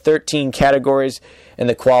 7 of 13 categories in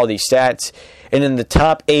the quality stats, and in the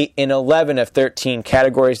top 8 and 11 of 13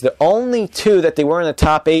 categories. The only two that they were in the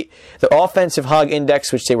top 8, the Offensive Hog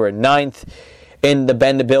Index, which they were 9th, and the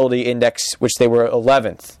Bendability Index, which they were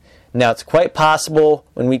 11th. Now, it's quite possible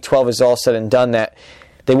when Week 12 is all said and done that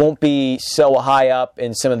they won't be so high up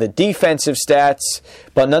in some of the defensive stats,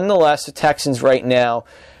 but nonetheless, the Texans right now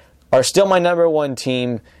are still my number one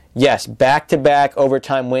team. Yes, back-to-back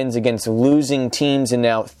overtime wins against losing teams, and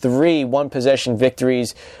now 3 one-possession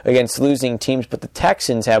victories against losing teams. But the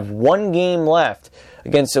Texans have 1 game left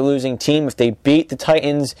against a losing team. If they beat the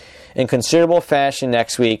Titans in considerable fashion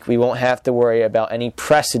next week, we won't have to worry about any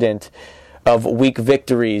precedent of weak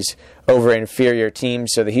victories over inferior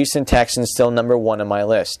teams. So the Houston Texans still number 1 on my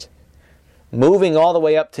list. Moving all the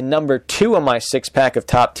way up to number 2 on my 6-pack of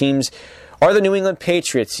top teams are the New England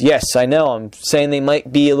Patriots. Yes, I know, I'm saying they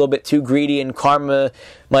might be a little bit too greedy and karma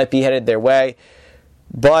might be headed their way.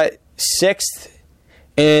 But 6th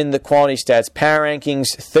in the quality stats power rankings,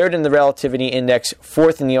 3rd in the relativity index,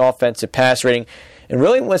 4th in the offensive pass rating. And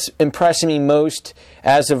really what's impressing me most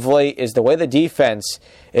as of late is the way the defense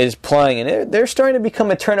is playing. And they're starting to become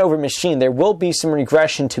a turnover machine. There will be some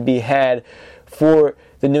regression to be had for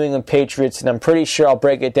the New England Patriots, and I'm pretty sure I'll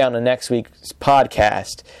break it down in next week's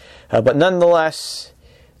podcast. But nonetheless,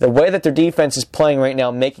 the way that their defense is playing right now,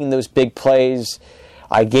 making those big plays,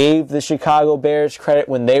 I gave the Chicago Bears credit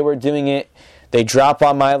when they were doing it. They drop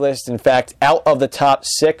on my list. In fact, out of the top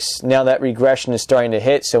 6, now that regression is starting to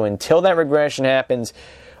hit. So until that regression happens,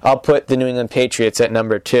 I'll put the New England Patriots at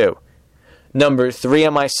number 2. Number 3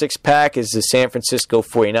 on my 6-pack is the San Francisco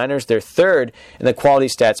 49ers. They're 3rd in the quality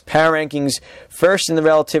stats power rankings, 1st in the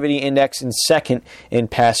relativity index, and 2nd in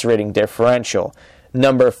pass rating differential.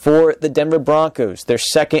 Number 4, the Denver Broncos. They're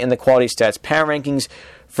 2nd in the quality stats power rankings,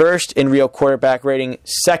 1st in real quarterback rating,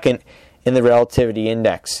 2nd in the relativity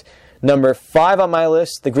index. Number 5 on my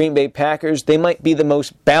list, the Green Bay Packers. They might be the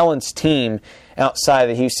most balanced team outside of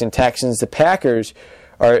the Houston Texans. The Packers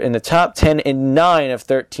are in the top 10 in 9 of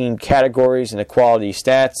 13 categories in the quality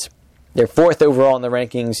stats. They're 4th overall in the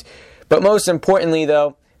rankings. But most importantly,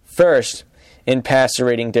 though, 1st in passer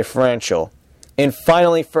rating differential. And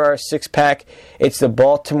finally, for our 6-pack, it's the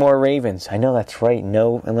Baltimore Ravens. I know that's right.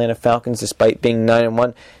 No Atlanta Falcons, despite being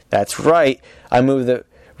 9-1. That's right. I moved the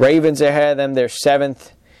Ravens ahead of them. They're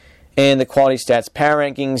 7th in the quality stats power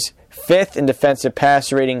rankings, 5th in defensive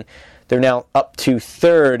passer rating. They're now up to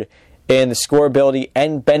 3rd in the scoreability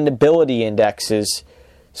and bendability indexes.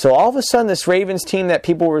 So all of a sudden, this Ravens team that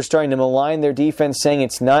people were starting to malign their defense, saying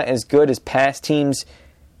it's not as good as past teams,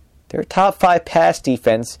 they're a top 5 pass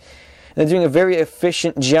defense. And they're doing a very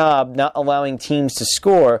efficient job not allowing teams to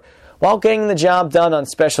score while getting the job done on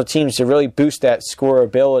special teams to really boost that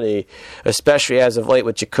scoreability, especially as of late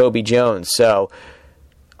with Jacoby Jones. So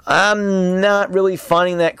I'm not really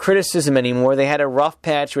finding that criticism anymore. They had a rough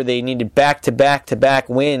patch where they needed back-to-back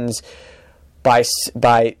wins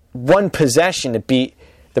by 1 possession to beat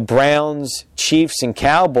the Browns, Chiefs, and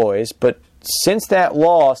Cowboys. But since that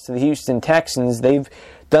loss to the Houston Texans, they've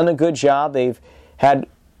done a good job. They've had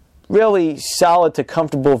really solid to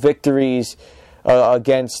comfortable victories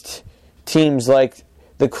against teams like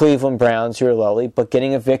the Cleveland Browns, who are lowly, but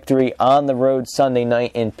getting a victory on the road Sunday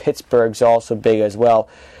night in Pittsburgh is also big as well.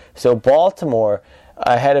 So Baltimore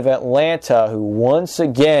ahead of Atlanta, who once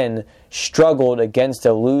again struggled against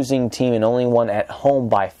a losing team and only won at home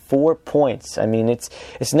by 4 points. I mean, it's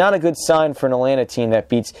not a good sign for an Atlanta team that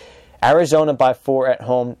beats Arizona by 4 at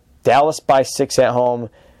home, Dallas by 6 at home,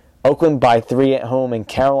 Oakland by 3 at home, and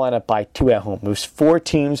Carolina by 2 at home. Those 4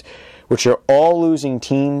 teams, which are all losing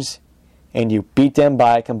teams, and you beat them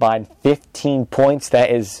by a combined 15 points.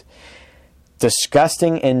 That is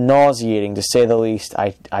disgusting and nauseating, to say the least.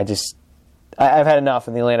 I've had enough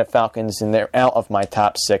of the Atlanta Falcons, and they're out of my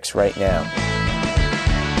top 6 right now.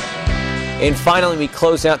 And finally, we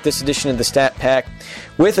close out this edition of the Stat Pack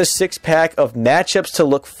with a 6-pack of matchups to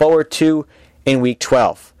look forward to in Week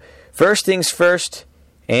 12. First things first,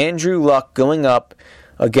 Andrew Luck going up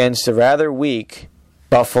against a rather weak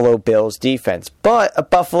Buffalo Bills defense. But a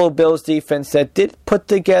Buffalo Bills defense that did put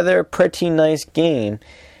together a pretty nice game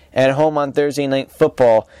at home on Thursday Night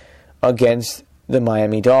Football against the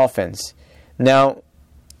Miami Dolphins. Now,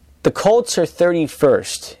 The Colts are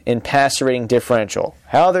 31st in passer rating differential.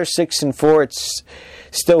 How they're 6-4, it's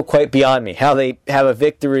still quite beyond me. How they have a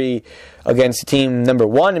victory against team number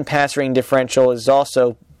 1 in passer rating differential is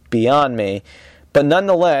also beyond me. But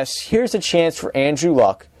nonetheless, here's a chance for Andrew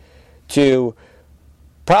Luck to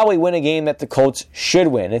probably win a game that the Colts should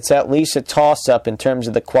win. It's at least a toss-up in terms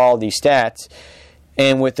of the quality stats.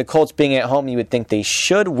 And with the Colts being at home, you would think they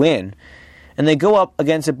should win. And they go up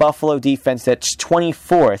against a Buffalo defense that's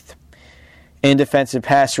 24th in defensive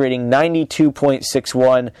pass rating,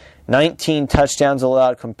 92.61, 19 touchdowns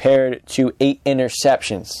allowed compared to 8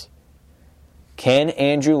 interceptions. Can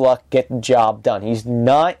Andrew Luck get the job done? He's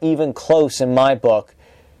not even close in my book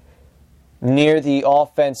near the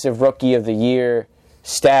Offensive Rookie of the Year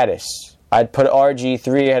status. I'd put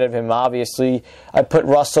RG3 ahead of him, obviously. I'd put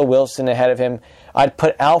Russell Wilson ahead of him. I'd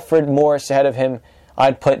put Alfred Morris ahead of him.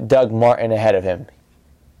 I'd put Doug Martin ahead of him.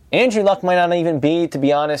 Andrew Luck might not even be, to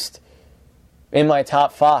be honest, in my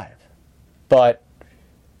top 5. But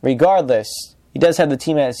regardless, he does have the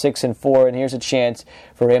team at 6-4, and here's a chance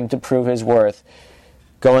for him to prove his worth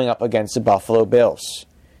going up against the Buffalo Bills.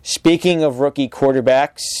 Speaking of rookie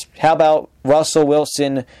quarterbacks, how about Russell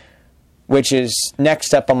Wilson, which is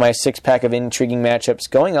next up on my 6-pack of intriguing matchups,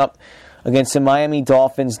 going up against the Miami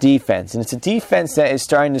Dolphins defense. And it's a defense that is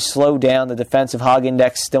starting to slow down. The defensive hog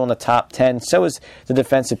index still in the top 10. So is the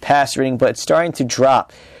defensive pass rating, but it's starting to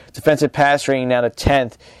drop. Defensive pass rating now to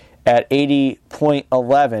 10th at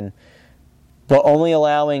 80.11, but only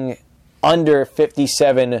allowing under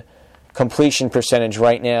 57 completion percentage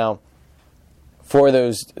right now for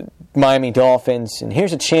those Miami Dolphins. And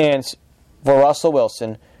here's a chance for Russell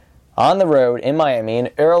Wilson on the road in Miami, an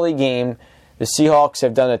early game. The Seahawks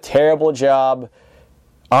have done a terrible job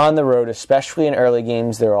on the road, especially in early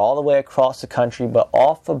games. They're all the way across the country, but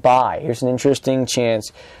off a bye. Here's an interesting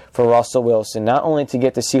chance for Russell Wilson, not only to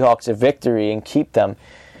get the Seahawks a victory and keep them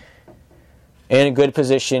in a good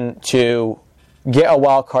position to get a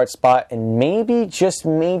wild card spot and maybe, just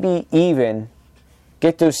maybe even,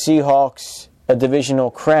 get those Seahawks a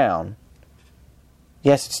divisional crown.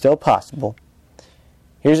 Yes, it's still possible.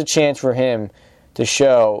 Here's a chance for him to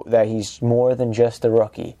show that he's more than just a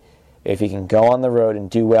rookie if he can go on the road and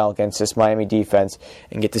do well against this Miami defense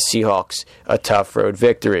and get the Seahawks a tough road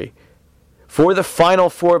victory. For the final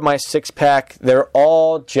 4 of my 6-pack, they're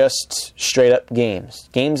all just straight-up games.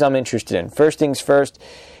 Games I'm interested in. First things first,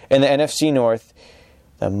 in the NFC North,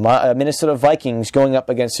 the Minnesota Vikings going up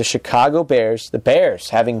against the Chicago Bears. The Bears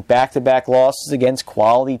having back-to-back losses against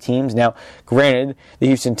quality teams. Now, granted, the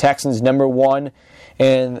Houston Texans number 1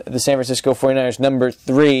 and the San Francisco 49ers number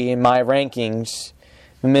 3 in my rankings.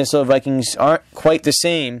 The Minnesota Vikings aren't quite the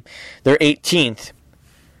same. They're 18th.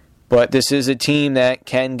 But this is a team that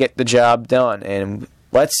can get the job done. And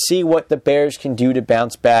let's see what the Bears can do to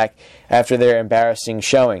bounce back after their embarrassing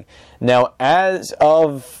showing. Now, as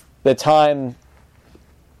of the time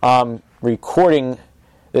I'm recording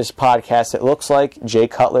this podcast, it looks like Jay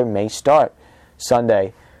Cutler may start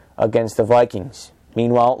Sunday against the Vikings.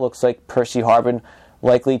 Meanwhile, it looks like Percy Harvin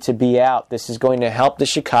likely to be out. This is going to help the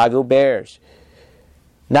Chicago Bears.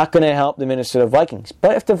 Not going to help the Minnesota Vikings.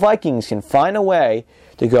 But if the Vikings can find a way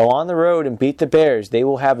to go on the road and beat the Bears, they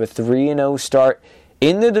will have a 3-0 start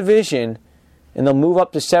in the division, and they'll move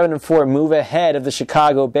up to 7-4, move ahead of the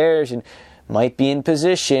Chicago Bears, and might be in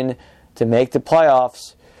position to make the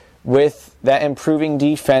playoffs with that improving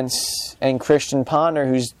defense and Christian Ponder,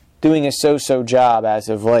 who's doing a so-so job as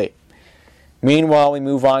of late. Meanwhile, we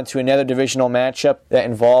move on to another divisional matchup that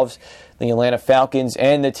involves the Atlanta Falcons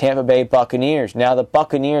and the Tampa Bay Buccaneers. Now, the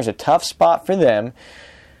Buccaneers, a tough spot for them,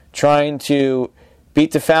 trying to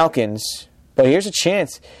beat the Falcons. But here's a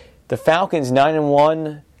chance. The Falcons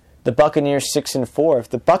 9-1, the Buccaneers 6-4. If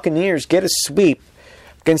the Buccaneers get a sweep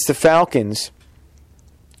against the Falcons,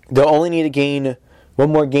 they'll only need to gain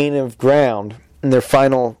one more gain of ground in their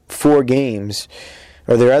final 4 games,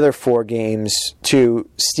 or their other 4 games, to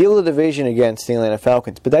steal the division against the Atlanta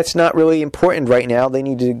Falcons. But that's not really important right now. They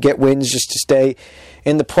need to get wins just to stay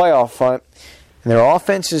in the playoff hunt. And their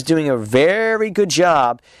offense is doing a very good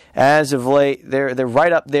job as of late. They're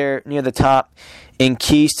right up there near the top in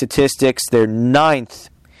key statistics. They're 9th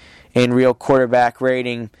in real quarterback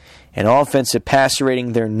rating. And offensive passer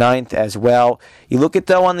rating, they're 9th as well. You look at,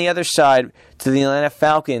 though, on the other side, to the Atlanta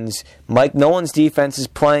Falcons, Mike Nolan's defense is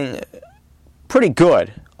playing pretty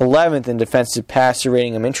good. 11th in defensive passer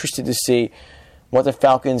rating. I'm interested to see what the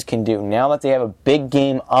Falcons can do now that they have a big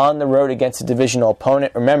game on the road against a divisional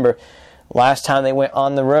opponent. Remember, last time they went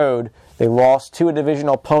on the road, they lost to a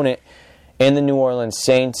divisional opponent in the New Orleans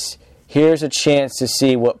Saints. Here's a chance to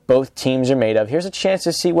see what both teams are made of. Here's a chance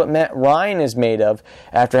to see what Matt Ryan is made of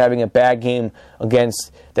after having a bad game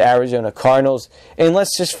against the Arizona Cardinals. And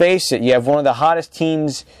let's just face it, you have one of the hottest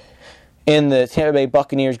teams in the Tampa Bay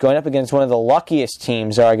Buccaneers going up against one of the luckiest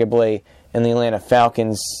teams, arguably, in the Atlanta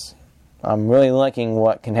Falcons. I'm really liking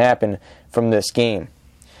what can happen from this game.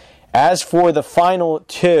 As for the final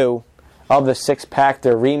two of the six-pack, the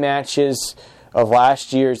rematches of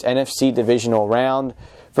last year's NFC divisional round.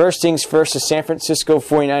 First things first, the San Francisco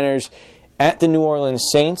 49ers at the New Orleans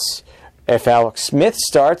Saints. If Alex Smith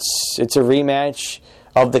starts, it's a rematch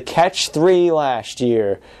of the catch 3 last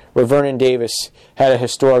year, where Vernon Davis had a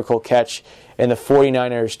historical catch, and the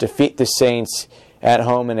 49ers defeat the Saints at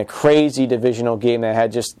home in a crazy divisional game that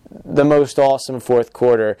had just the most awesome fourth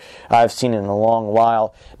quarter I've seen in a long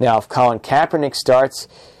while. Now, if Colin Kaepernick starts,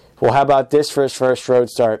 well, how about this for his first road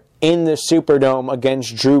start in the Superdome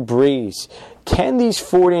against Drew Brees? Can these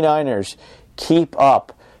 49ers keep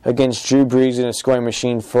up against Drew Brees in a scoring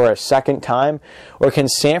machine for a second time? Or can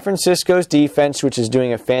San Francisco's defense, which is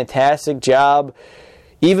doing a fantastic job,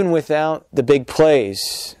 even without the big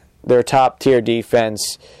plays, their top-tier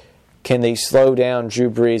defense, can they slow down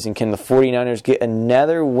Drew Brees, and can the 49ers get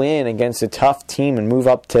another win against a tough team and move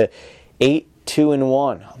up to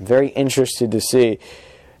 8-2-1? I'm very interested to see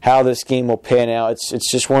how this game will pan out.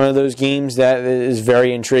 It's just one of those games that is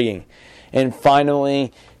very intriguing. And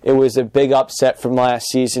finally, it was a big upset from last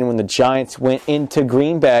season when the Giants went into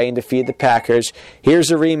Green Bay and defeated the Packers. Here's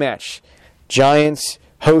a rematch. Giants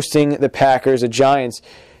hosting the Packers. The Giants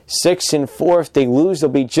 6-4. If they lose, they'll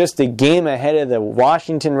be just a game ahead of the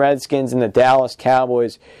Washington Redskins and the Dallas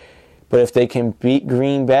Cowboys. But if they can beat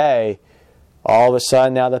Green Bay, all of a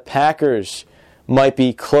sudden now the Packers might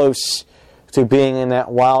be close to being in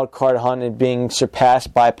that wild card hunt and being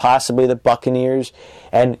surpassed by possibly the Buccaneers.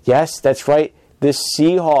 And yes, that's right, the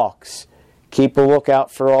Seahawks. Keep a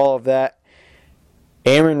lookout for all of that.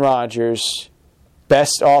 Aaron Rodgers,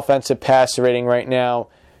 best offensive passer rating right now,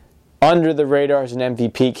 under the radar as an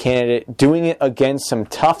MVP candidate, doing it against some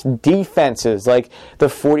tough defenses like the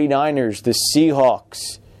 49ers, the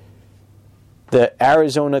Seahawks, the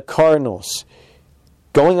Arizona Cardinals.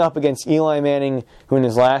 Going up against Eli Manning, who in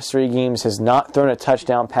his last 3 games has not thrown a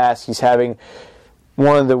touchdown pass. He's having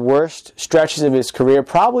one of the worst stretches of his career,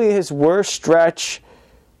 probably his worst stretch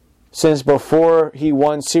since before he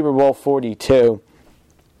won Super Bowl 42.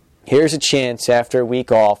 Here's a chance after a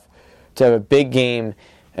week off to have a big game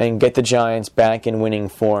and get the Giants back in winning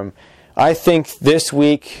form. I think this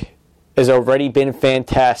week has already been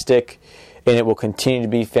fantastic, and it will continue to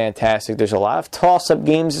be fantastic. There's a lot of toss-up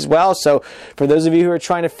games as well. So for those of you who are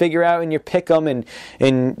trying to figure out in your pick'em and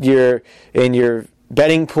in your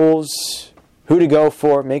betting pools who to go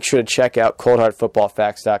for, make sure to check out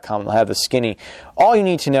coldhardfootballfacts.com. They'll have the skinny. All you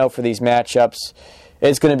need to know for these matchups.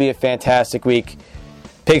 It's going to be a fantastic week.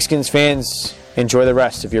 Pigskins fans, enjoy the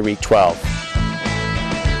rest of your Week 12.